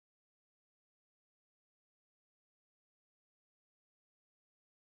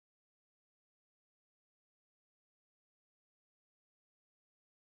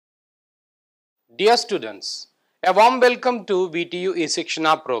Dear students, a warm welcome to VTU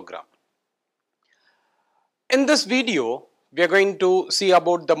e-Shikshana program. In this video, we are going to see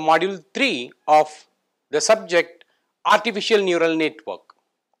about the module 3 of the subject Artificial Neural Network.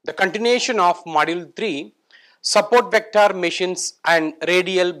 The continuation of module 3, Support Vector Machines and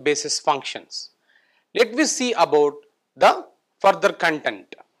Radial Basis Functions. Let me see about the further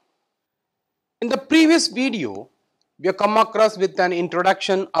content. In the previous video, we have come across with an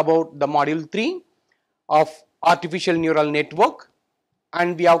introduction about the module 3 of artificial neural network,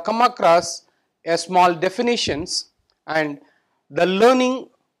 and we have come across a small definitions and the learning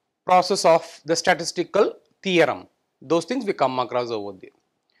process of the statistical theorem. Those things we come across over there.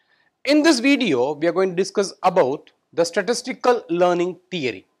 In this video, we are going to discuss about the statistical learning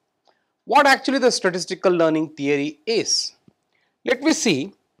theory. What actually the statistical learning theory is? Let me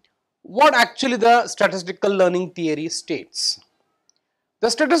see what actually the statistical learning theory states.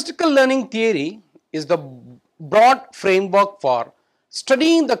 The statistical learning theory is the broad framework for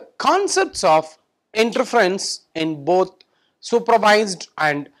studying the concepts of interference in both supervised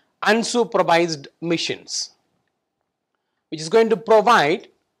and unsupervised missions, which is going to provide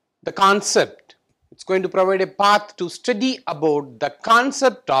the concept, it's going to provide a path to study about the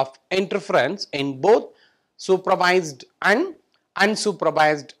concept of interference in both supervised and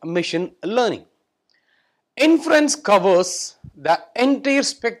unsupervised machine learning. Inference covers the entire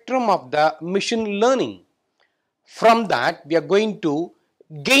spectrum of the machine learning. From that, we are going to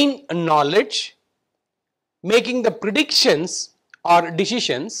gain knowledge, making the predictions or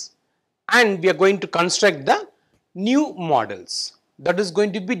decisions, and we are going to construct the new models. That is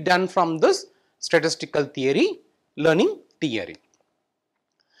going to be done from this statistical theory, learning theory.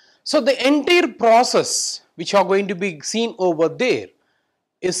 So the entire process which are going to be seen over there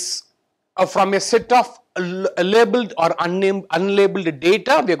is from a set of labeled or unlabeled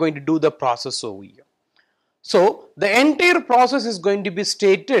data. We are going to do the process over here. So the entire process is going to be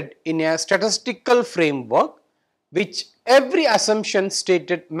stated in a statistical framework, which every assumption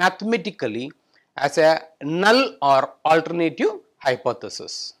stated mathematically as a null or alternative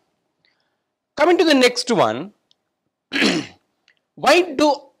hypothesis. Coming to the next one, why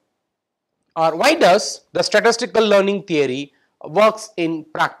does the statistical learning theory works in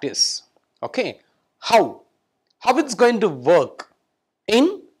practice? Okay, how it's going to work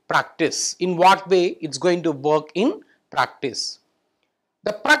in practice, in what way it's going to work in practice.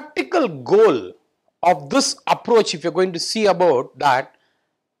 The practical goal of this approach, if you're going to see about that,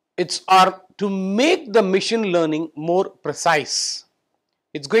 it's to make the machine learning more precise.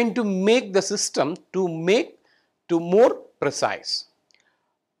 It's going to make the system to more precise.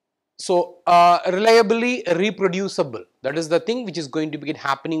 So reliably reproducible, that is the thing which is going to be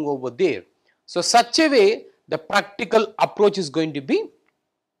happening over there. So such a way the practical approach is going to be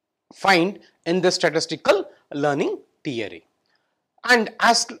found in the statistical learning theory. And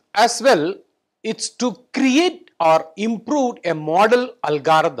as well, it's to create or improve a model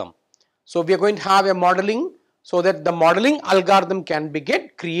algorithm. So we are going to have a modeling so that the modeling algorithm can be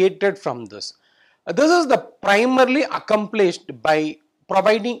created from this. This is the primarily accomplished by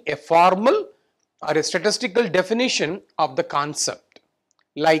providing a formal or a statistical definition of the concept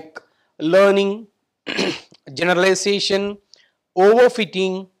like learning, generalization,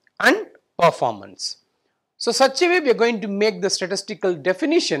 overfitting and performance. So such a way we are going to make the statistical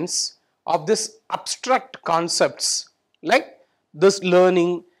definitions of this abstract concepts like this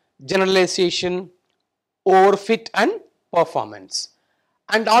learning, generalization, overfit and performance,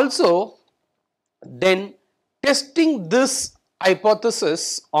 and also then testing this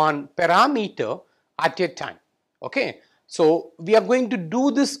hypothesis on parameter at a time. Okay, so we are going to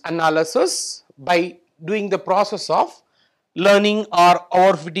do this analysis by doing the process of learning or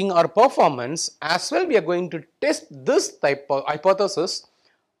overfitting or performance. As well, we are going to test this type of hypothesis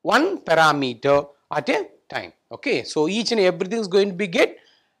one parameter at a time. Okay, so each and everything is going to be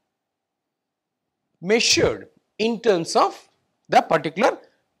measured in terms of the particular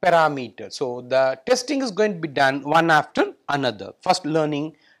parameter. So the testing is going to be done one after another. First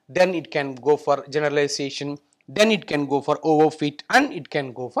learning, then it can go for generalization, then it can go for overfit and it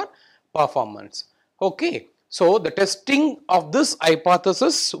can go for performance. Okay, so the testing of this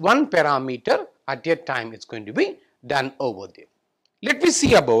hypothesis one parameter at a time is going to be done over there. Let me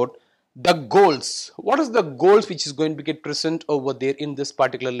see about the goals. What is the goals which is going to get present over there in this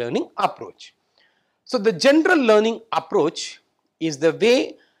particular learning approach? So the general learning approach is the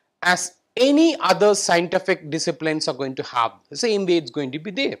way as any other scientific disciplines are going to have. The same way it's going to be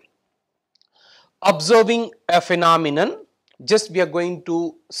there. Observing a phenomenon, just we are going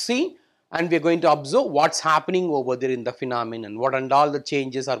to see and we are going to observe what's happening over there in the phenomenon, what and all the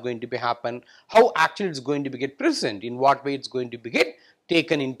changes are going to be happen, how actually it's going to be get present, in what way it's going to be get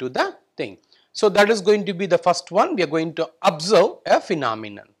taken into the thing. So that is going to be the first one. We are going to observe a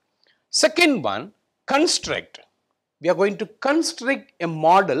phenomenon. Second one, construct. We are going to construct a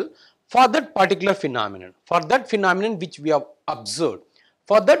model for that particular phenomenon, for that phenomenon which we have observed.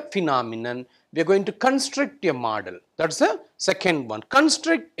 For that phenomenon, we are going to construct a model. That's the second one.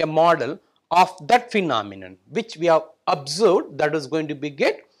 Construct a model of that phenomenon which we have observed, that is going to be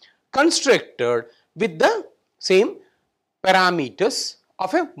get constructed with the same parameters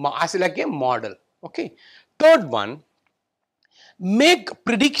of a as like a model. Okay. Third one, make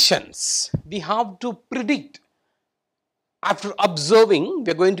predictions. We have to predict. After observing,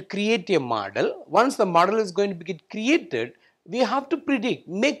 we are going to create a model. Once the model is going to be created, we have to predict,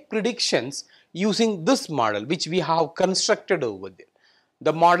 make predictions using this model which we have constructed over there.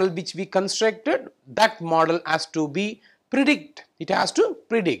 The model which we constructed, that model has to be predict. It has to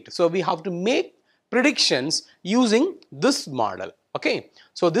predict. So we have to make predictions using this model. Okay.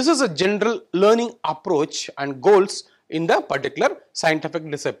 So this is a general learning approach and goals in the particular scientific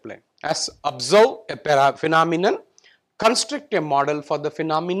discipline. As observe a phenomenon, construct a model for the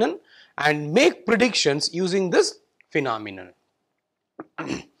phenomenon, and make predictions using this phenomenon.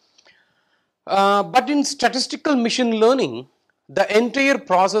 But in statistical machine learning, the entire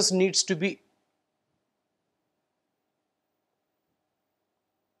process needs to be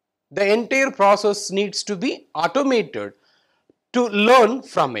automated to learn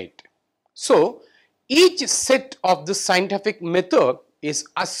from it. So each set of the scientific method is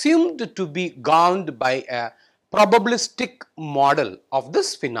assumed to be governed by a probabilistic model of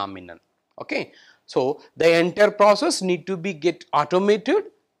this phenomenon. Okay. So the entire process need to be get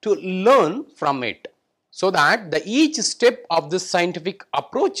automated to learn from it, so that the each step of the scientific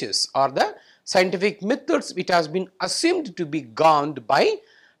approaches or the scientific methods which has been assumed to be governed by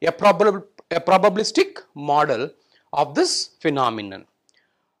a probabilistic model of this phenomenon,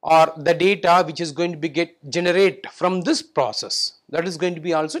 or the data which is going to be get generate from this process, that is going to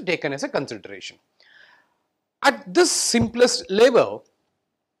be also taken as a consideration. At this simplest level,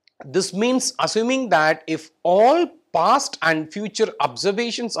 this means assuming that if all past and future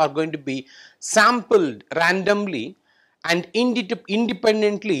observations are going to be sampled randomly and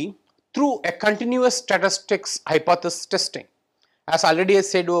independently through a continuous statistics hypothesis testing. As already I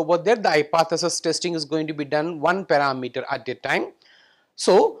said over there, the hypothesis testing is going to be done one parameter at a time.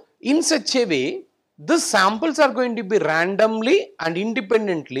 So in such a way, the samples are going to be randomly and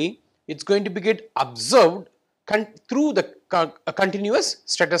independently, it's going to be get observed through the continuous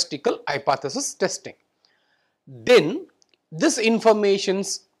statistical hypothesis testing. Then this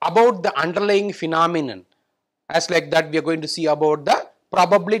informations about the underlying phenomenon, as like that we are going to see about the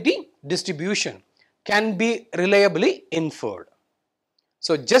probability distribution, can be reliably inferred.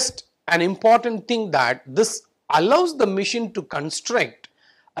 So just an important thing that this allows the machine to construct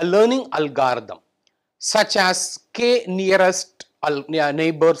a learning algorithm such as k nearest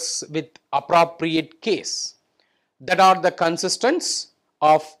neighbors with appropriate case that are the consistence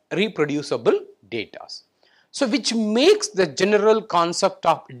of reproducible data. So which makes the general concept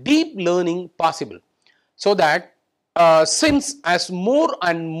of deep learning possible, so that since as more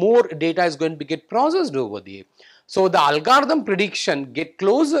and more data is going to get processed over there, so the algorithm prediction get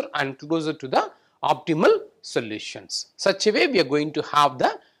closer and closer to the optimal solutions. Such a way we are going to have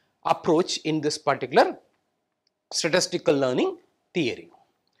the approach in this particular statistical learning theory.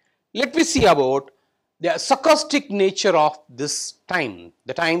 Let me see about the stochastic nature of this time,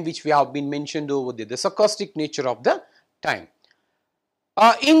 the time which we have been mentioned over there, the stochastic nature of the time.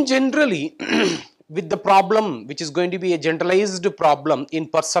 In generally, with the problem which is going to be a generalized problem in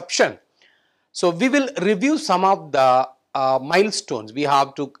perception, so we will review some of the milestones. We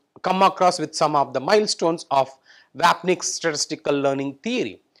have to come across with some of the milestones of Vapnik's statistical learning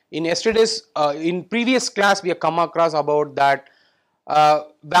theory. In yesterday's, in previous class, we have come across about that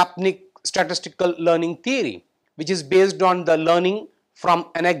Vapnik statistical learning theory, which is based on the learning from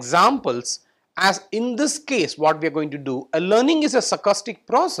an examples. As in this case, what we are going to do, a learning is a stochastic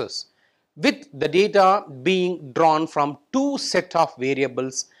process with the data being drawn from two set of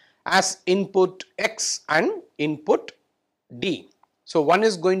variables as input x and input d. So one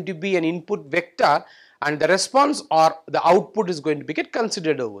is going to be an input vector and the response or the output is going to be get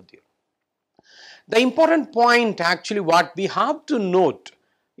considered over there. The important point actually what we have to note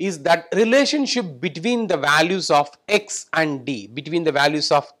is that relationship between the values of x and d, between the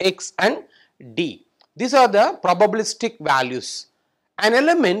values of x and d. These are the probabilistic values. An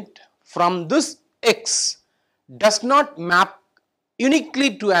element from this x does not map uniquely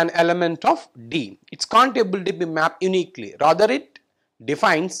to an element of D. It can't able to be mapped uniquely. Rather, it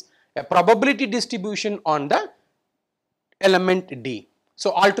defines a probability distribution on the element D.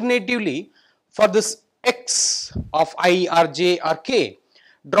 So, alternatively, for this x of I or j or k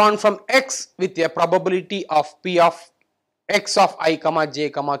drawn from x with a probability of p of x of I comma j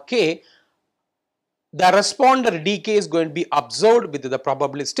comma k, the responder dk is going to be observed with the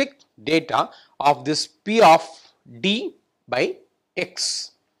probabilistic data of this p of d by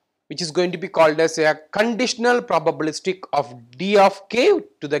x, which is going to be called as a conditional probabilistic of d of k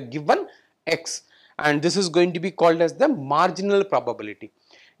to the given x, and this is going to be called as the marginal probability.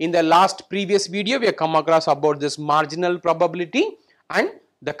 In the last previous video, we have come across about this marginal probability and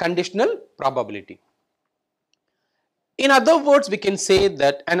the conditional probability. In other words, we can say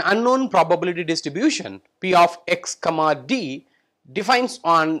that an unknown probability distribution p of x comma d defines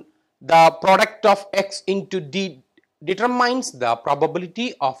on the product of x into d determines the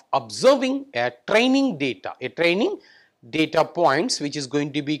probability of observing a training data points, which is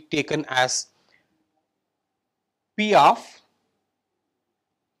going to be taken as p of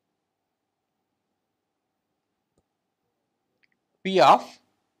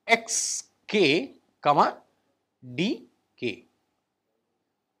xk comma dk.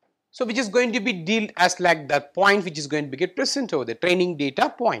 So, which is going to be dealt as like that point which is going to be get present over the training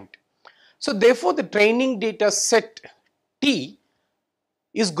data point. So, therefore, the training data set T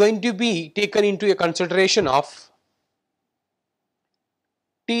is going to be taken into a consideration of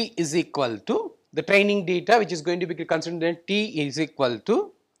T is equal to the training data, which is going to be considered T is equal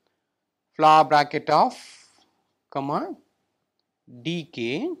to flower bracket of comma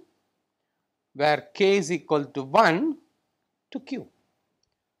dk, where k is equal to 1 to q.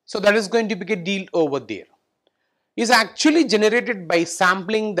 So, that is going to be a deal over there. Is actually generated by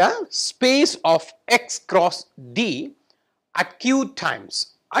sampling the space of x cross d at q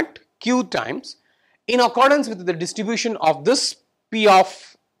times in accordance with the distribution of this p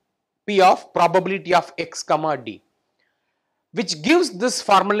of probability of x comma d, which gives this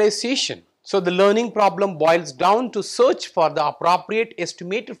formalization. So, the learning problem boils down to search for the appropriate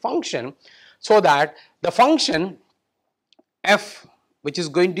estimated function, so that the function f, which is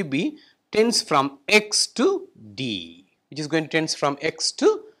going to be tends from x to d,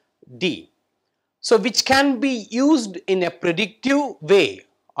 So, which can be used in a predictive way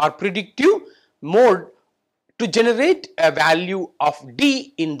or predictive mode to generate a value of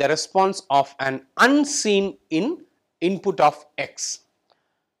d in the response of an unseen input of x.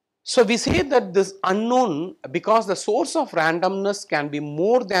 So, we say that this unknown, because the source of randomness can be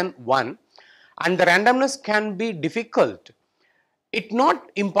more than one and the randomness can be difficult, it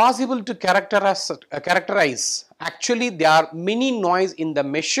not impossible to characterize. Actually, there are many noise in the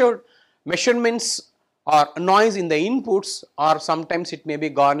measurements or noise in the inputs, or sometimes it may be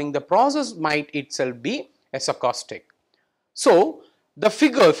governing the process might itself be a stochastic. So, the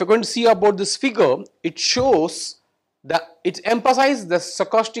figure, if you are going to see about this figure, it shows it emphasizes the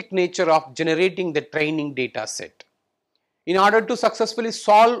stochastic nature of generating the training data set. In order to successfully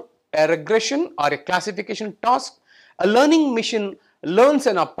solve a regression or a classification task, a learning machine learns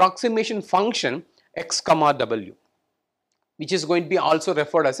an approximation function x comma w, which is going to be also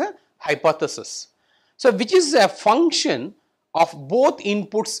referred as a hypothesis. So, which is a function of both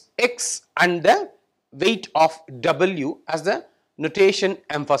inputs x and the weight of w, as the notation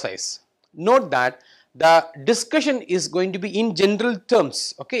emphasizes. Note that the discussion is going to be in general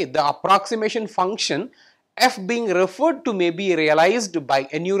terms. Okay, the approximation function f being referred to may be realized by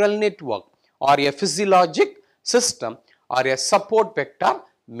a neural network or a physiologic system or a support vector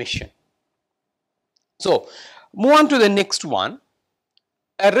mission. So, move on to the next one,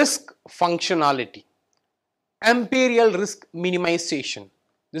 a risk functionality, imperial risk minimization.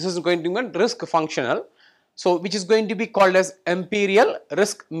 This is going to be risk functional. So, which is going to be called as imperial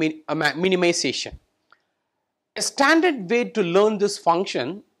risk minimization. A standard way to learn this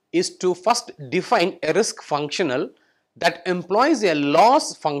function is to first define a risk functional that employs a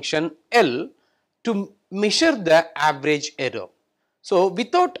loss function L to measure the average error. So,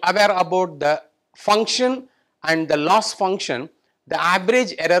 without aware about the function and the loss function, the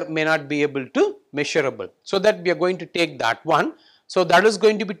average error may not be able to measurable. So, that we are going to take that one. So, that is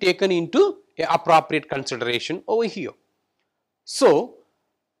going to be taken into a appropriate consideration over here. So,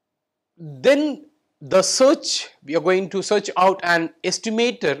 then the search, we are going to search out an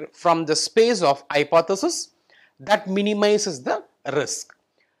estimator from the space of hypothesis that minimizes the risk.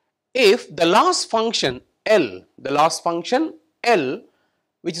 If the loss function L,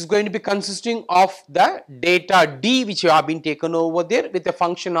 which is going to be consisting of the data D which have been taken over there with a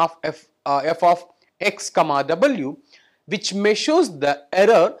function of f of x comma w, which measures the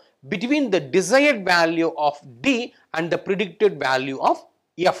error between the desired value of D and the predicted value of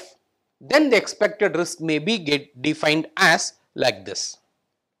F. Then the expected risk may be defined as like this.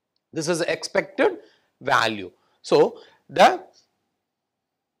 This is the expected value. So, the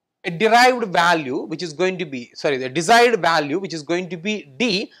derived value which is going to be, the desired value which is going to be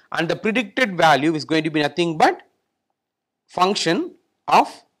D, and the predicted value is going to be nothing but function of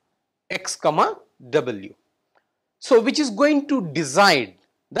x comma w. So, which is going to decide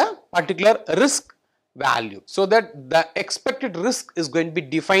the particular risk value. So, that the expected risk is going to be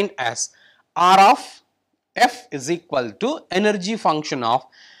defined as R of f is equal to energy function of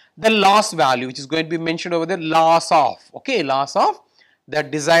the loss value, which is going to be mentioned over there, loss of, okay, loss of the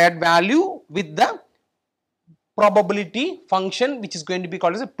desired value with the probability function which is going to be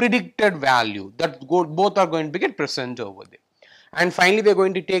called as a predicted value, that both are going to be get present over there. And finally, we are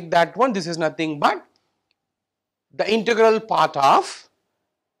going to take that one, this is nothing but the integral part of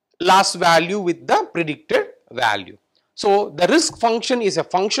loss value with the predicted value. So, the risk function is a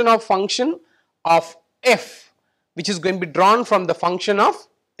function of f, which is going to be drawn from the function of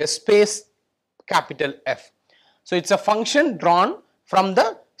a space capital F. So, it is a function drawn from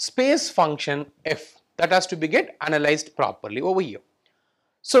the space function f, that has to be get analyzed properly over here.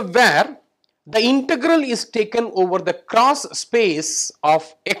 So, where the integral is taken over the cross space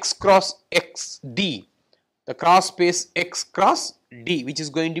of x cross x d, the cross space x cross d, which is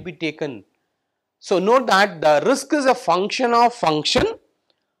going to be taken. So, note that the risk is a function of function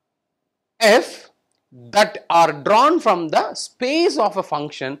f that are drawn from the space of a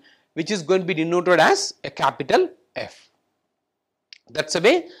function which is going to be denoted as a capital F. That is the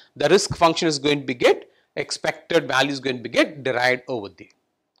way the risk function is going to be get, expected value is going to be get derived over there.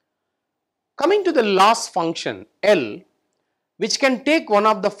 Coming to the loss function L, which can take one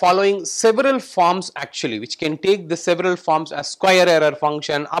of the following several forms actually, which can take the several forms as square error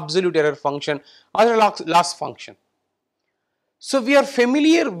function, absolute error function, or loss function. So, we are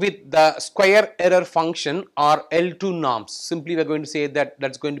familiar with the square error function or L2 norms. Simply we are going to say that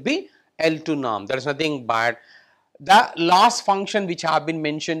that's going to be L2 norm. That is nothing but the loss function which have been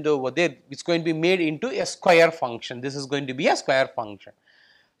mentioned over there, it's going to be made into a square function. This is going to be a square function.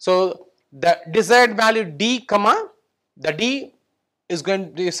 So, the desired value D comma, the D is going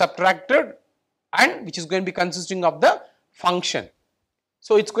to be subtracted and which is going to be consisting of the function.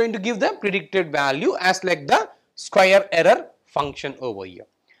 So, it's going to give the predicted value as like the square error function over here,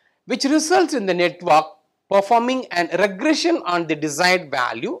 which results in the network performing an regression on the desired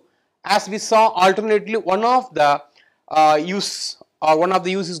value. As we saw, alternately one of the use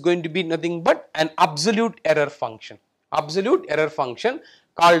is going to be nothing but an absolute error function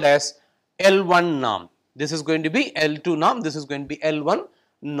called as L1 norm. This is going to be L2 norm, this is going to be L1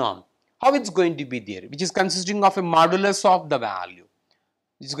 norm. How it's going to be there? Which is consisting of a modulus of the value.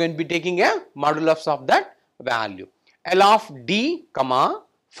 It's going to be taking a modulus of that value. L of D comma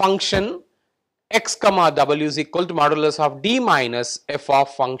function x comma w is equal to modulus of D minus f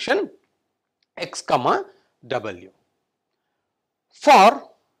of function x comma w. For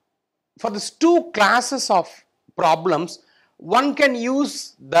these two classes of problems, one can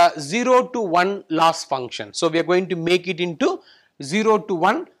use the 0 to 1 loss function. So, we are going to make it into 0 to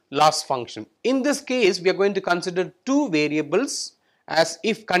 1 loss function. In this case, we are going to consider two variables as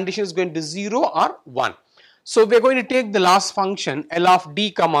if condition is going to 0 or 1. So, we are going to take the loss function L of D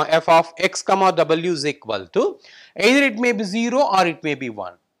comma f of x comma w is equal to either it may be 0 or it may be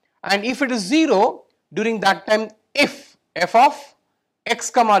 1. And if it is 0, during that time if f of x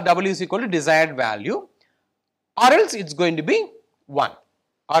comma w is equal to desired value, or else it is going to be 1,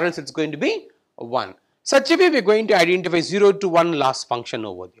 Such a way we are going to identify 0 to 1 loss function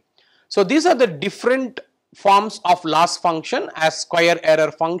over there. So, these are the different forms of loss function as square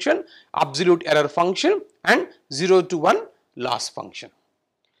error function, absolute error function and 0 to 1 loss function.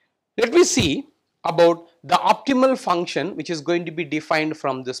 Let me see about the optimal function which is going to be defined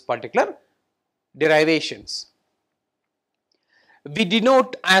from this particular derivations. We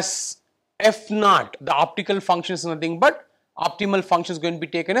denote as f naught, the optical function is nothing but optimal function is going to be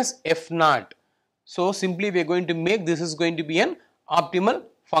taken as f naught. So, simply we are going to make this is going to be an optimal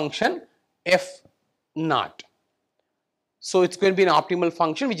function f naught. So, it is going to be an optimal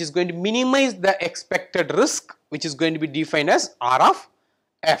function which is going to minimize the expected risk, which is going to be defined as R of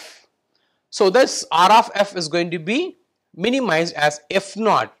f. So, this R of f is going to be minimized as f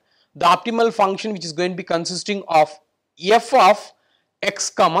naught, the optimal function which is going to be consisting of f of x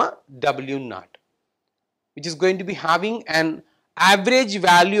comma w naught, which is going to be having an average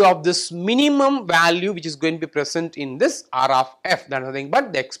value of this minimum value which is going to be present in this R of f, that is nothing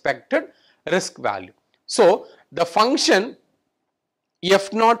but the expected risk value. So the function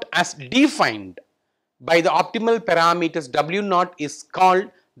f naught as defined by the optimal parameters w naught is called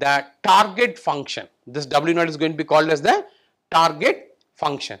the target function. This w naught is going to be called as the target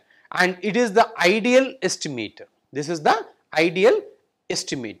function, and it is the ideal estimator. This is the ideal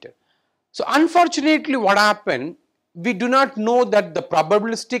estimator. So unfortunately what happened, we do not know that the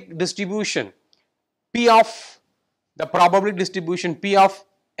probabilistic distribution P of the probability distribution P of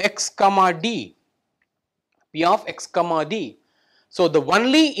x comma d, P of x comma d. So the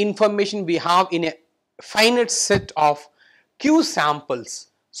only information we have in a finite set of q samples,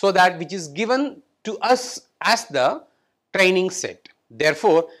 so that which is given to us as the training set.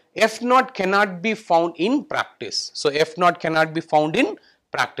 Therefore f naught cannot be found in practice. So f naught cannot be found in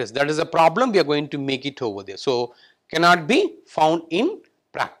practice. That is a problem. We are going to make it over there. So cannot be found in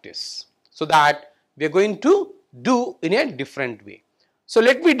practice. So that we are going to do in a different way. So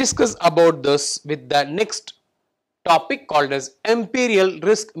let me discuss about this with the next topic called as empirical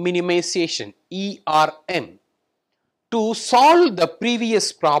risk minimization, ERM. To solve the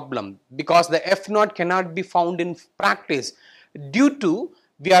previous problem, because the f naught cannot be found in practice, due to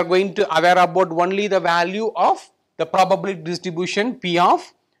we are going to aware about only the value of the probability distribution P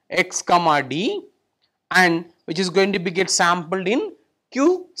of x comma d, and which is going to be get sampled in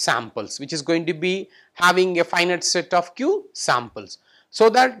q samples, which is going to be having a finite set of q samples, so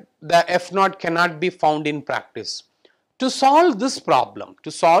that the f naught cannot be found in practice. To solve this problem,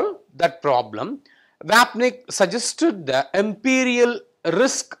 to solve that problem, Wapnick suggested the empirical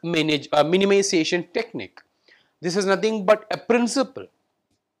risk minimization technique. This is nothing but a principle,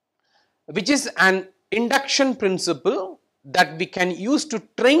 which is an induction principle that we can use to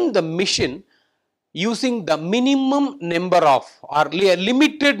train the machine using the minimum number of or a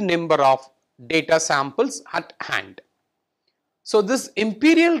limited number of data samples at hand. So this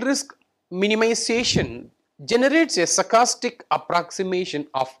empirical risk minimization generates a stochastic approximation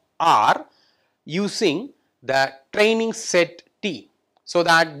of R using the training set T. So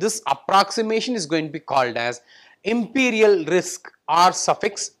that this approximation is going to be called as empirical risk R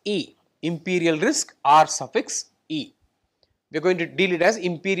suffix E. Empirical risk R suffix E. We are going to deal it as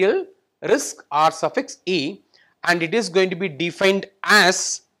empirical risk R suffix E, and it is going to be defined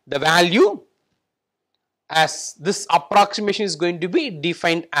as the value, as this approximation is going to be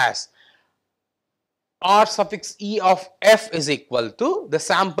defined as R suffix E of f is equal to the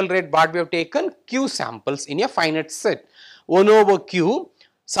sample rate what we have taken, q samples in a finite set, 1 over q,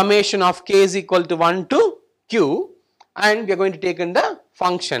 summation of k is equal to 1 to q, and we are going to take in the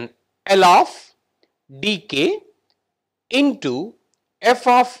function L of dk into f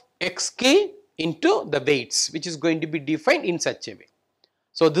of xk into the weights, which is going to be defined in such a way.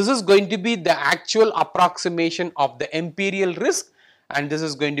 So this is going to be the actual approximation of the empirical risk, and this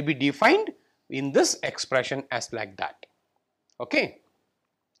is going to be defined in this expression as like that. Okay.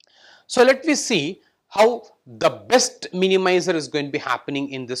 So let me see how the best minimizer is going to be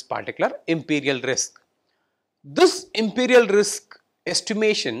happening in this particular empirical risk. This empirical risk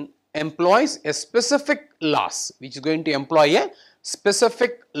estimation employs a specific loss, which is going to employ a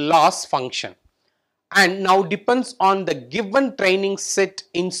specific loss function, and now depends on the given training set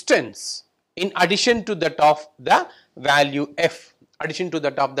instance in addition to that of the value f, addition to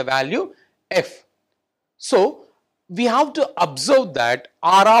that of the value f. So we have to observe that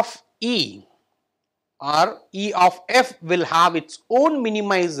R of E, or E of f will have its own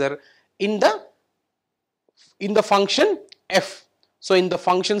minimizer in the function f. So in the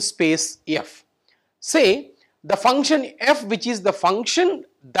function space f, say the function f, which is the function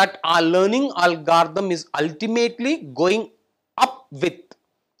that our learning algorithm is ultimately going up with,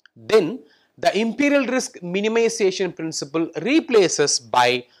 then the empirical risk minimization principle replaces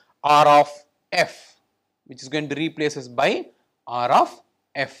by R of f, which is going to replace us by R of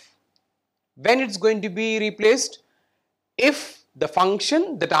f. When it's going to be replaced? If the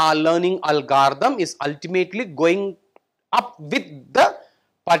function that our learning algorithm is ultimately going up with the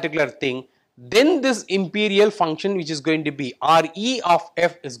particular thing, then this imperial function, which is going to be Re of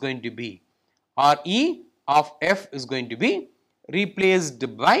f, is going to be Re of f is going to be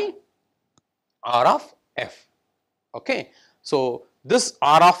replaced by R of f. Okay. So this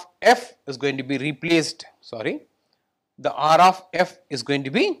R of f is going to be replaced, the R of f is going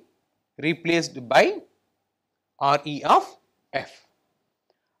to be replaced by Re of f,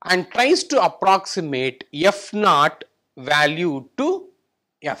 and tries to approximate f naught value to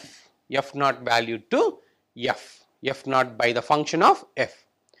f, f naught value to f, f naught by the function of f.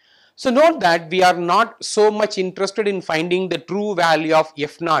 So note that we are not so much interested in finding the true value of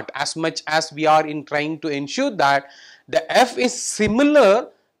f naught as much as we are in trying to ensure that the f is similar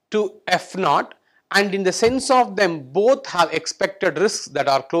to f naught, and in the sense of them both have expected risks that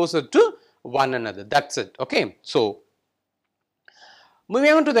are closer to one another. That's it. Okay. So,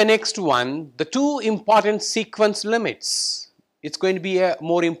 moving on to the next one, the two important sequence limits. It's going to be a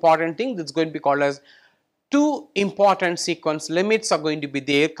more important thing. That's going to be called as two important sequence limits are going to be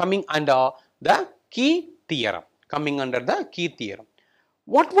there coming under the key theorem.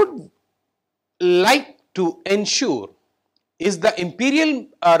 What would like to ensure is the imperial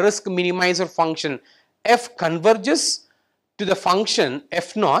risk minimizer function f converges to the function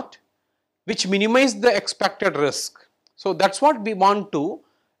f naught, which minimizes the expected risk. So, that is what we want to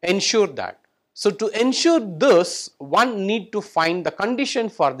ensure that. So, to ensure this, one need to find the condition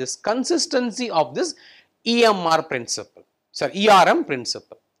for this consistency of this ERM principle,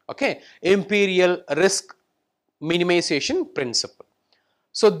 okay, imperial risk minimization principle.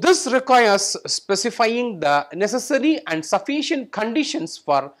 So, this requires specifying the necessary and sufficient conditions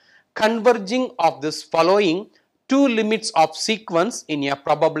for converging of this following two limits of sequence in a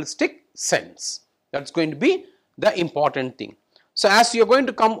probabilistic sense. That is going to be the important thing. So, as you are going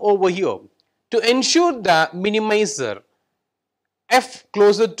to come over here, to ensure the minimizer f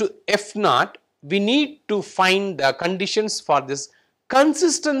closer to f naught, we need to find the conditions for this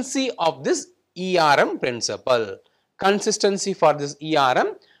consistency of this ERM principle.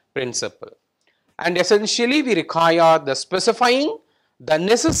 And essentially we require the specifying the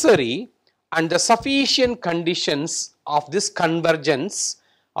necessary and the sufficient conditions of this convergence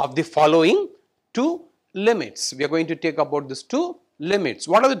of the following two limits. We are going to take about these two limits.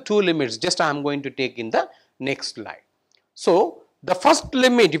 What are the two limits? Just I am going to take in the next slide. So, the first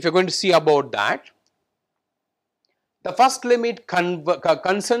limit, if you are going to see about that, the first limit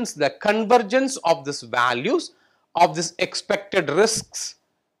concerns the convergence of these values of this expected risks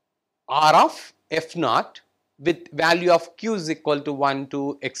R of f naught with value of q is equal to 1,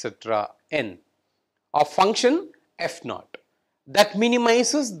 2, etc. n of function f naught that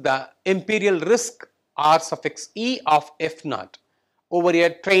minimizes the imperial risk R suffix e of f naught over a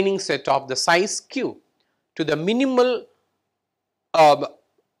training set of the size q to the minimal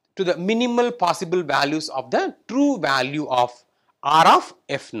possible values of the true value of R of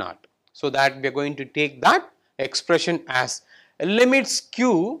f naught. So, that we are going to take that expression as limits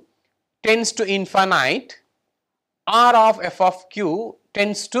q tends to infinite, R of f of q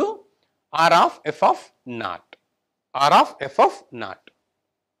tends to R of f of naught,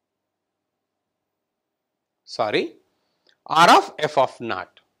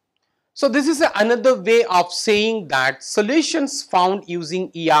 So, this is another way of saying that solutions found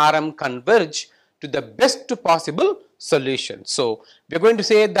using ERM converge to the best possible solution. So, we are going to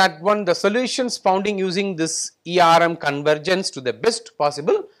say that the solutions found using this ERM convergence to the best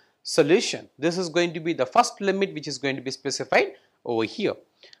possible solution. This is going to be the first limit which is going to be specified over here.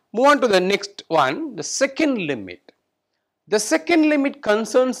 Move on to the next one, the second limit. The second limit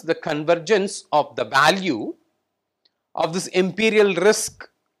concerns the convergence of the value of this imperial risk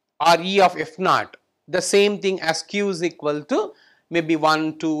or E of f naught, the same thing as q is equal to maybe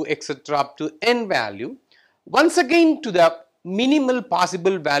 1, 2, etc. up to n value, once again to the minimal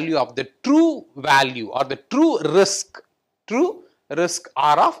possible value of the true value or the true risk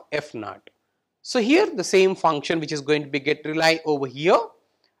R of f naught. So, here the same function which is going to be rely over here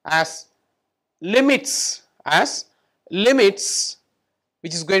as limits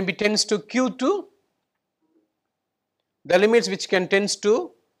which is going to be tends to q to the limits which can tends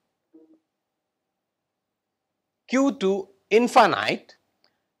to q to infinite,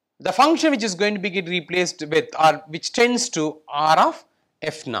 the function which is going to be replaced with or which tends to R of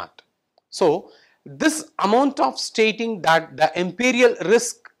f naught. So, this amount of stating that the imperial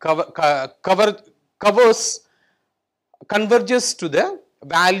risk converges to the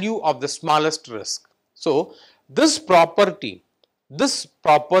value of the smallest risk. So, this property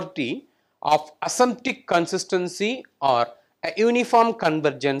of asymptotic consistency or a uniform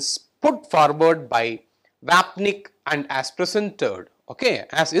convergence put forward by Wapnick and as presented, okay,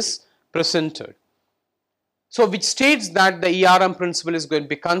 as is presented. So, which states that the ERM principle is going to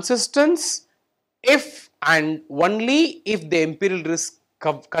be consistent if and only if the imperial risk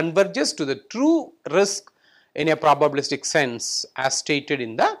converges to the true risk in a probabilistic sense as stated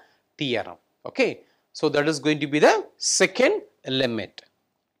in the theorem, okay. So, that is going to be the second limit.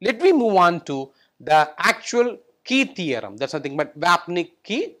 Let me move on to the actual key theorem, that is nothing but Wapnick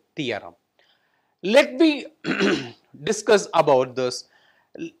key theorem. Let me discuss about this.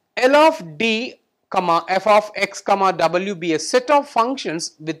 L of d comma f of x comma w be a set of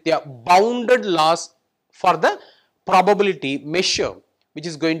functions with their bounded loss for the probability measure, which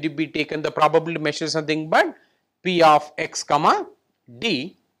is going to be taken, the probability measure is nothing but p of x comma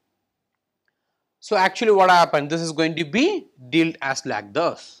d, So actually what happened, this is going to be dealt as like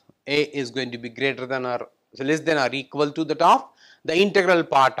this. A is going to be greater than or less than or equal to that of the integral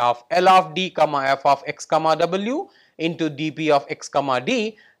part of L of d comma f of x comma w into dp of x comma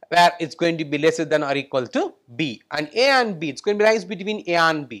d, where it's going to be lesser than or equal to b, and a and b, it's going to be lies between a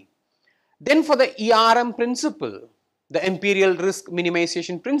and b. Then for the ERM principle, the imperial risk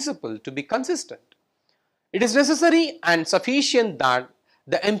minimization principle, to be consistent, it is necessary and sufficient that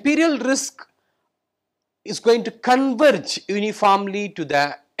the imperial risk is going to converge uniformly to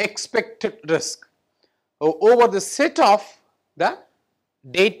the expected risk over the set of the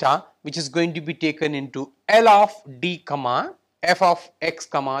data which is going to be taken into L of d comma f of x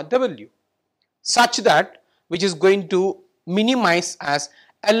comma w, such that which is going to minimize as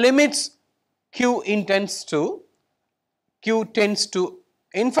a limits q tends to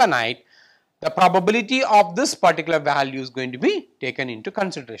infinite, the probability of this particular value is going to be taken into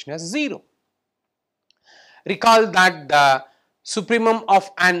consideration as 0. Recall that the supremum of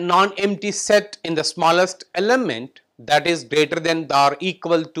a non-empty set in the smallest element, that is greater than or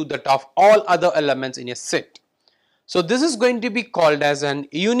equal to that of all other elements in a set. So this is going to be called as an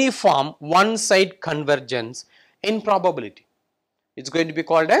uniform one-side convergence in probability. It's going to be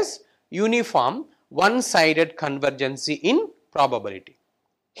called as uniform one-sided convergency in probability.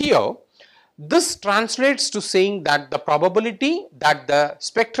 Here, this translates to saying that the probability that the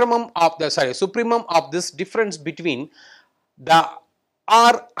supremum of this difference between the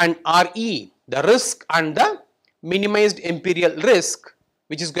R and RE, the risk and the minimized imperial risk,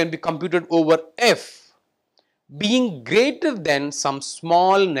 which is going to be computed over F, being greater than some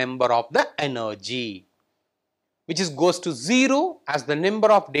small number of the energy, which is goes to 0 as the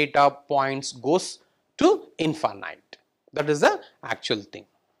number of data points goes to infinite. That is the actual thing.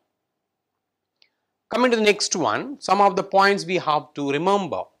 Coming to the next one, some of the points we have to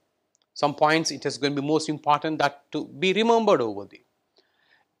remember. Some points it is going to be most important that to be remembered over there.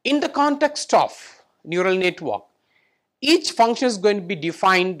 In the context of neural network, each function is going to be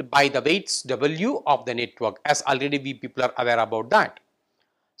defined by the weights W of the network, as already we people are aware about that.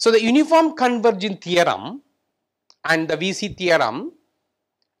 So the uniform convergence theorem and the VC theorem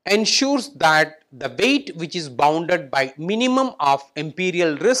ensures that the weight which is bounded by minimum of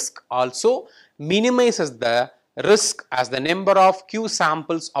imperial risk also minimizes the risk as the number of q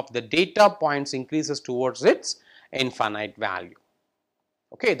samples of the data points increases towards its infinite value.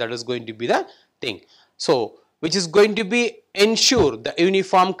 Okay, that is going to be the thing. So which is going to be ensure the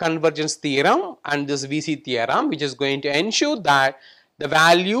uniform convergence theorem and this VC theorem, which is going to ensure that the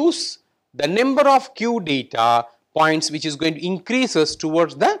values, the number of q data points which is going to increases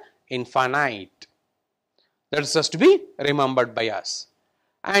towards the infinite. That is just to be remembered by us.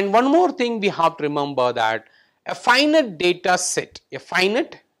 And one more thing we have to remember, that a finite data set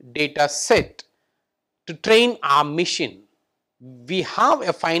to train our machine. We have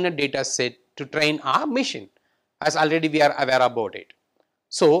a finite data set to train our machine, as already we are aware about it.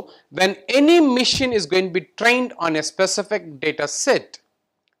 So when any machine is going to be trained on a specific data set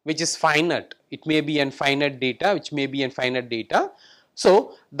which is finite, it may be infinite data, which may be infinite data.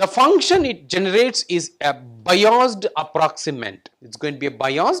 So the function it generates is a biased approximate. It's going to be a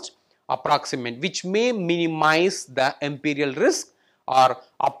biased approximate which may minimize the imperial risk or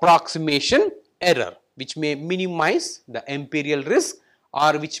approximation error, which may minimize the imperial risk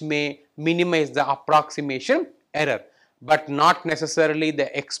or which may minimize the approximation error, but not necessarily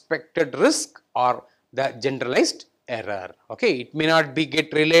the expected risk or the generalized error. Okay, it may not be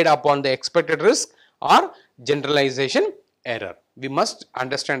get relied upon the expected risk or generalization error. We must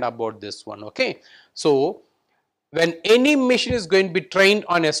understand about this one. Okay, so when any machine is going to be trained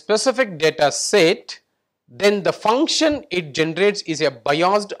on a specific data set, then the function it generates is a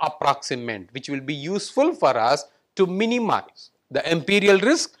biased approximate which will be useful for us to minimize the imperial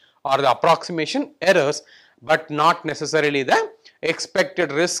risk or the approximation errors, but not necessarily the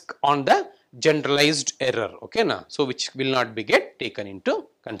expected risk on the generalized error. Okay, now so which will not be get taken into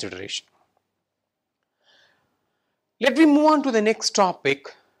consideration. Let me move on to the next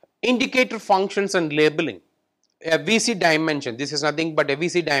topic, indicator functions and labeling. A VC dimension, this is nothing but a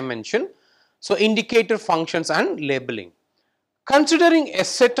VC dimension. So indicator functions and labeling. Considering a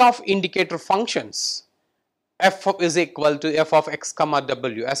set of indicator functions, f is equal to f of x comma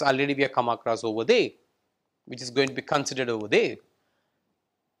w, as already we have come across over there, which is going to be considered over there,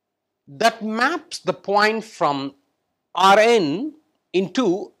 that maps the point from Rn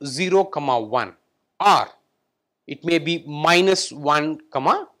into 0 comma 1 or it may be minus 1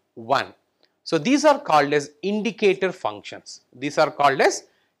 comma 1. So these are called as indicator functions. These are called as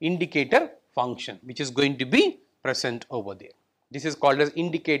indicator function which is going to be present over there. This is called as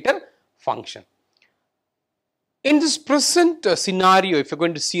indicator function. In this present scenario, if you're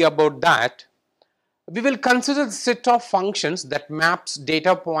going to see about that, we will consider the set of functions that maps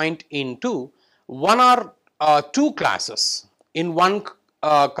data point into one or two classes. In one,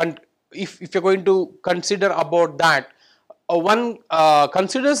 if you're going to consider about that, one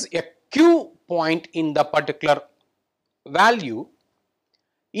considers a q point in the particular value.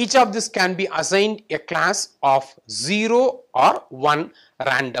 Each of this can be assigned a class of 0 or 1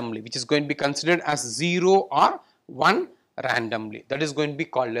 randomly, which is going to be considered as 0 or 1 randomly. That is going to be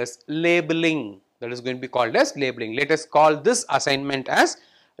called as labeling. That is going to be called as labeling. Let us call this assignment as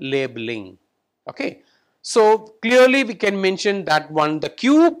labeling. Okay. So clearly we can mention that the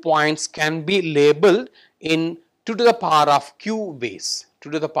q points can be labeled in 2 to the power of q ways,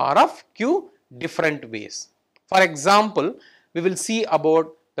 2 to the power of q different ways. For example, we will see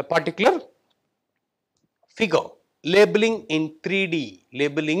about the particular figure, labeling in 3D,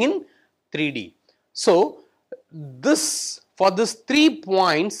 labeling in 3D. So for this 3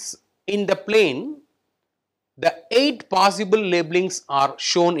 points in the plane, the 8 possible labelings are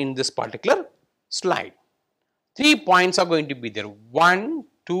shown in this particular slide. 3 points are going to be there, 1,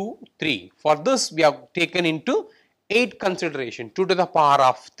 2, 3. For this we have taken into 8 consideration. 2 to the power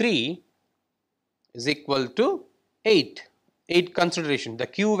of 3 is equal to 8. 8 consideration. The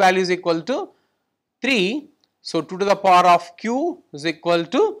q value is equal to 3. So 2 to the power of q is equal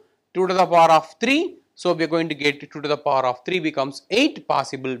to 2 to the power of 3. So we are going to get 2 to the power of 3 becomes 8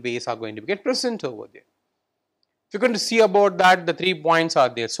 possible ways are going to get present over there. If you're going to see about that, the 3 points are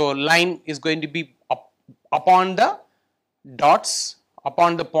there. So line is going to be upon the dots,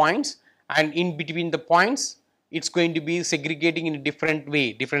 upon the points, and in between the points it's going to be segregating in a different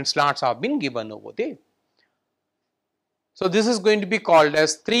way. Different slots have been given over there. So this is going to be called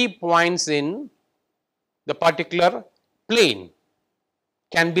as 3 points in the particular plane,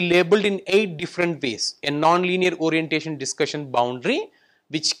 can be labeled in 8 different ways. A nonlinear orientation discussion boundary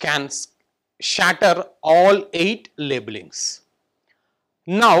which can shatter all 8 labelings.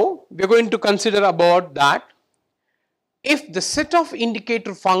 Now we are going to consider about that. If the set of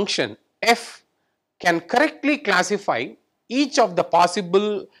indicator function f can correctly classify each of the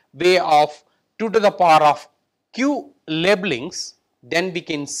possible way of 2 to the power of q labelings, then we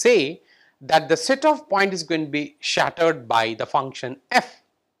can say that the set of point is going to be shattered by the function f.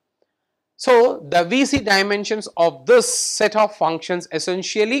 So the VC dimensions of this set of functions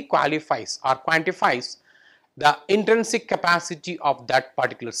essentially qualifies or quantifies the intrinsic capacity of that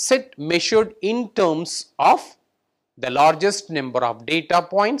particular set measured in terms of the largest number of data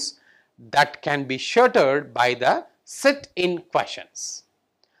points that can be shattered by the set in questions.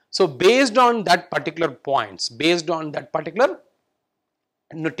 So based on that particular points, based on that particular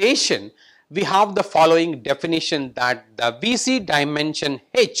notation, we have the following definition that the VC dimension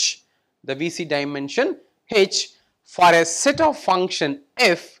H, the VC dimension H for a set of function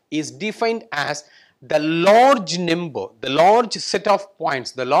f is defined as the large number, the large set of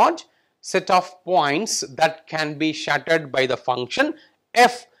points, the large set of points that can be shattered by the function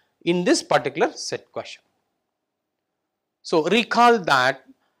f in this particular set question. So recall that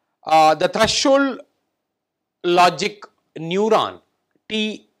the threshold logic neuron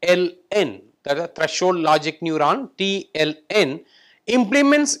TLN, the threshold logic neuron TLN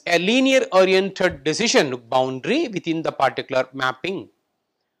implements a linear oriented decision boundary within the particular mapping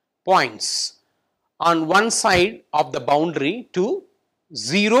points on one side of the boundary to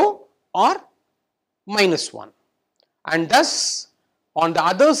 0 or -1, and thus on the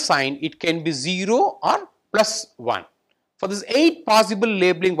other side it can be 0 or +1. For this 8 possible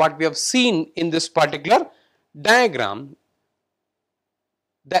labeling what we have seen in this particular diagram,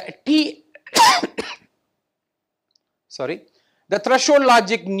 the the threshold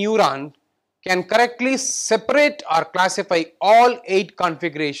logic neuron can correctly separate or classify all 8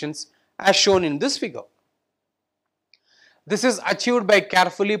 configurations as shown in this figure. This is achieved by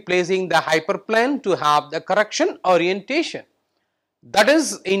carefully placing the hyperplane to have the correction orientation. That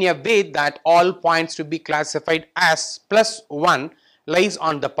is in a way that all points to be classified as +1 lies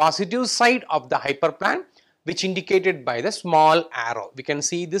on the positive side of the hyperplane, which indicated by the small arrow. We can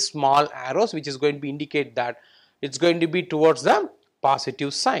see this small arrows which is going to indicate that it's going to be towards the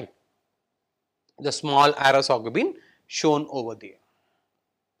positive side. The small arrows have been shown over there.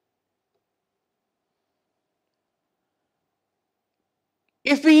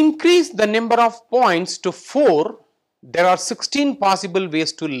 If we increase the number of points to 4, there are 16 possible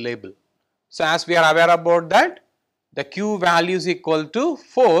ways to label. So as we are aware about that, the q value is equal to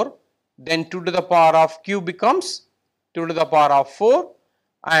 4, then 2 to the power of q becomes 2 to the power of 4,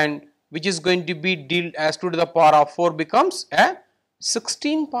 and which is going to be dealt as 2 to the power of 4 becomes a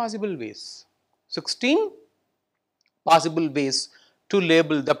 16 possible ways. 16 possible ways to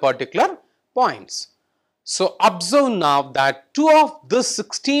label the particular points. So observe now that 2 of this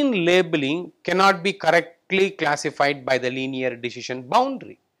 16 labeling cannot be correctly classified by the linear decision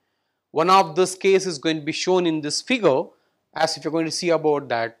boundary. One of this case is going to be shown in this figure, as if you are going to see about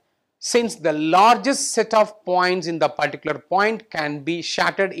that. Since the largest set of points in the particular point can be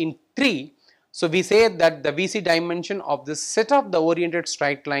shattered in 3, so we say that the VC dimension of this set of the oriented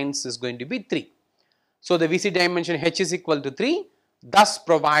straight lines is going to be 3. So the VC dimension H is equal to 3, thus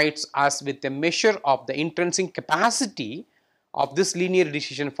provides us with a measure of the intrinsic capacity of this linear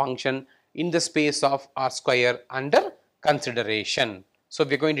decision function in the space of R square under consideration. So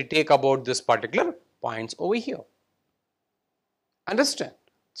we are going to take about this particular points over here. Understand?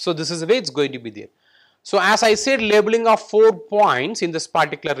 So this is the way it's going to be there. So as I said, labeling of 4 points in this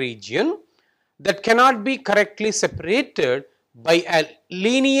particular region that cannot be correctly separated by a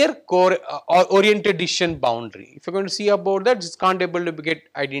linear oriented decision boundary. If you're going to see about that, it's can't able to get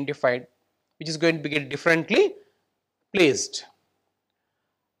identified, which is going to be get differently placed.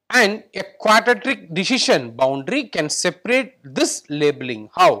 And a quadratic decision boundary can separate this labeling.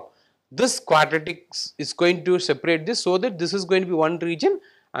 How? This quadratic is going to separate this, so that this is going to be one region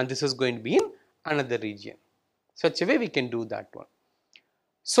and this is going to be in another region. Such a way we can do that one.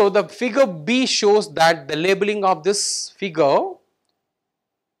 So the figure B shows that the labeling of this figure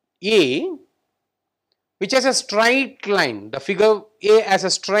A, which has a straight line, the figure A as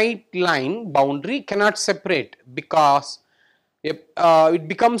a straight line boundary cannot separate, because it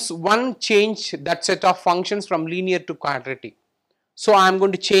becomes one change that set of functions from linear to quadratic. So I am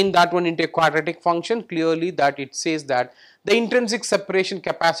going to change that one into a quadratic function. Clearly that it says that the intrinsic separation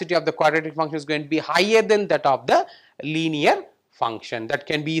capacity of the quadratic function is going to be higher than that of the linear function. That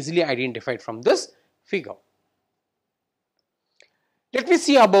can be easily identified from this figure. Let me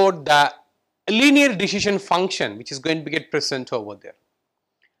see about the linear decision function, which is going to get present over there.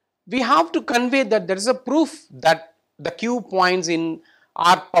 We have to convey that there is a proof that the q points in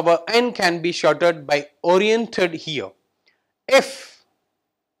R power n can be shorted by oriented here. If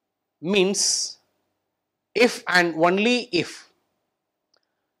means if and only if.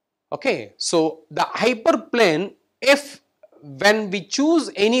 Okay, so the hyperplane, if when we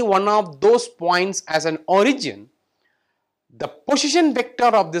choose any one of those points as an origin, the position vector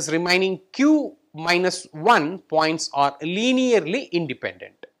of this remaining q minus 1 points are linearly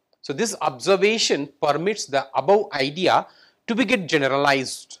independent. So this observation permits the above idea to be get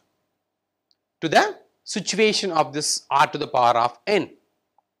generalized to the situation of this R to the power of n.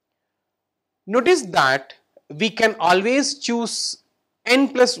 Notice that we can always choose n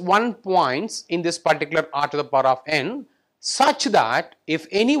plus 1 points in this particular R to the power of n, such that if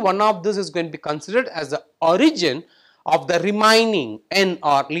any one of this is going to be considered as the origin of the remaining n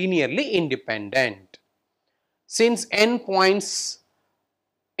are linearly independent. Since n points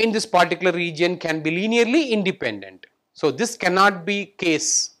in this particular region can be linearly independent, so this cannot be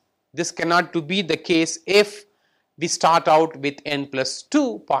case. This cannot to be the case if we start out with n plus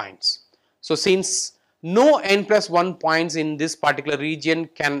 2 points. So since no n plus 1 points in this particular region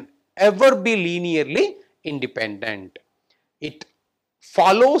can ever be linearly independent, it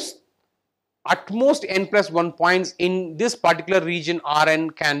follows at most n plus 1 points in this particular region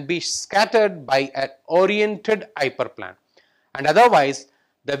Rn can be scattered by an oriented hyperplane, and otherwise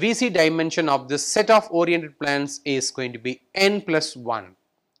the VC dimension of this set of oriented planes is going to be n plus 1.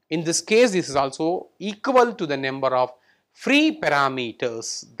 In this case, this is also equal to the number of free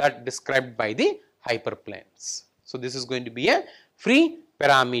parameters that described by the hyperplanes. So this is going to be a free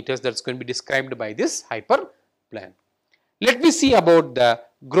parameters that's going to be described by this hyperplane. Let me see about the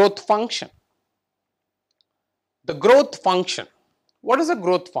growth function. The growth function. What is a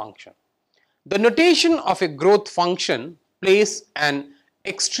growth function? The notation of a growth function plays an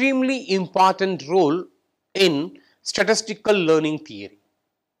extremely important role in statistical learning theory.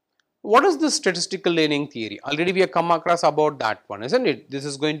 What is the statistical learning theory? Already we have come across about that one, isn't it? This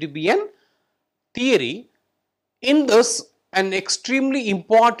is going to be an theory. In this, an extremely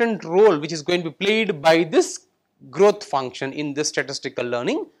important role which is going to be played by this growth function in this statistical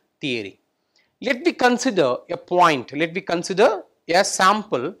learning theory. Let me consider a point, let me consider a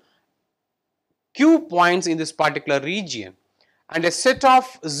sample q points in this particular region and a set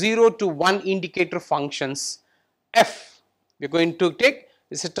of 0 to 1 indicator functions f. We are going to take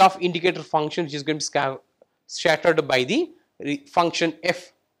a set of indicator functions which is going to be scattered by the function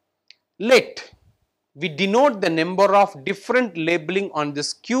f. Let we denote the number of different labeling on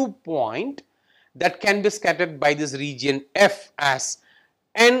this q point that can be scattered by this region f as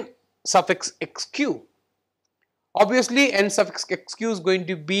n suffix xq. Obviously n suffix xq is going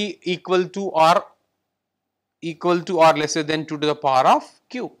to be equal to or equal to or lesser than 2 to the power of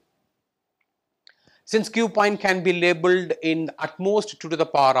q. Since q point can be labeled in at most 2 to the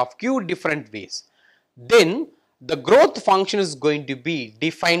power of q different ways, then the growth function is going to be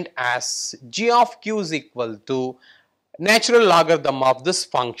defined as g of q is equal to natural logarithm of this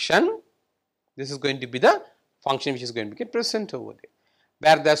function. This is going to be the function which is going to be present over there,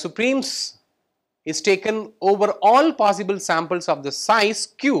 where the supremes is taken over all possible samples of the size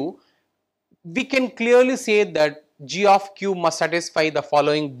q. We can clearly say that g of q must satisfy the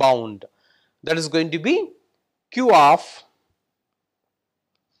following bound. That is going to be q of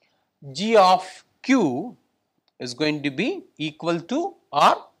g of q is going to be equal to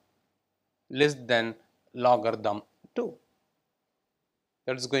or less than logarithm 2.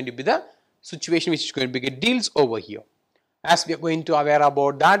 That is going to be the situation which is going to be deals over here. As we are going to aware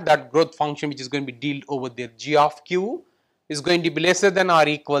about that growth function which is going to be dealt over there, g of q is going to be lesser than or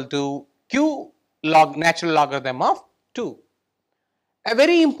equal to q log natural logarithm of 2. A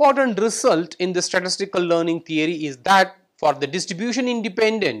very important result in the statistical learning theory is that for the distribution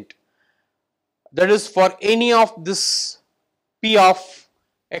independent, that is for any of this p of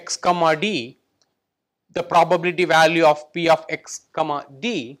x comma d, the probability value of p of x comma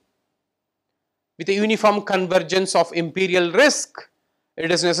d with a uniform convergence of imperial risk,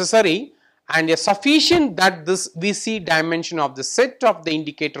 it is necessary and a sufficient that this VC dimension of the set of the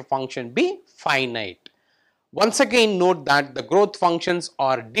indicator function be finite. Once again note that the growth functions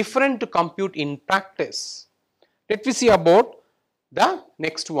are different to compute in practice. Let me see about the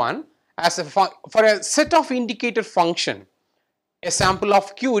next one. As for a set of indicator function, a sample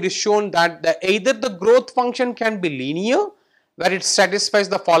of q, it is shown that either the growth function can be linear, where it satisfies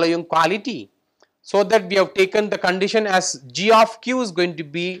the following quality. So that we have taken the condition as g of q is going to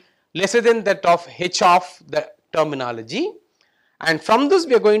be lesser than that of h of the terminology, and from this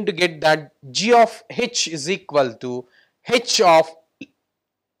we are going to get that g of h is equal to h of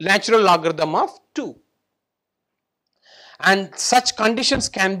natural logarithm of 2, and such conditions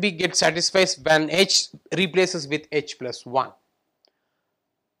can be get satisfied when h replaces with h plus 1.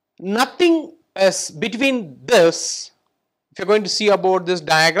 Nothing is between this. If you are going to see about this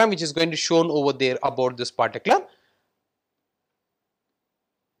diagram which is going to shown over there about this particular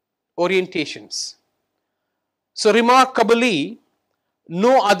orientations. So remarkably,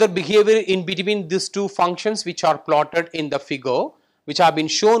 no other behavior in between these two functions which are plotted in the figure which have been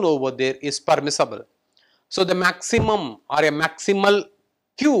shown over there is permissible. So the maximum or a maximal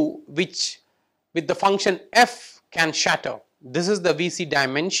q which with the function f can shatter, this is the VC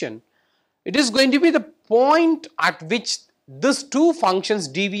dimension. It is going to be the point at which these two functions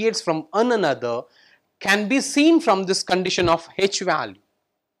deviates from one another can be seen from this condition of h value.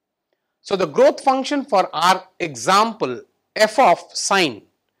 So the growth function for our example f of sine,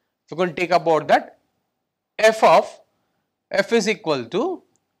 if you are going to take about that, f is equal to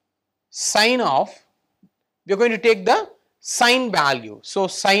sine of, we are going to take the sine value. So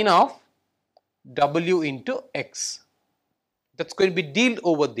sine of w into x, that is going to be dealt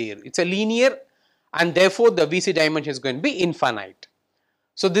over there. It is a linear and therefore the VC dimension is going to be infinite.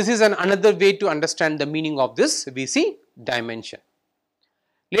 So this is another way to understand the meaning of this VC dimension.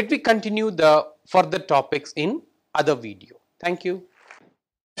 Let me continue the further topics in other video. Thank you.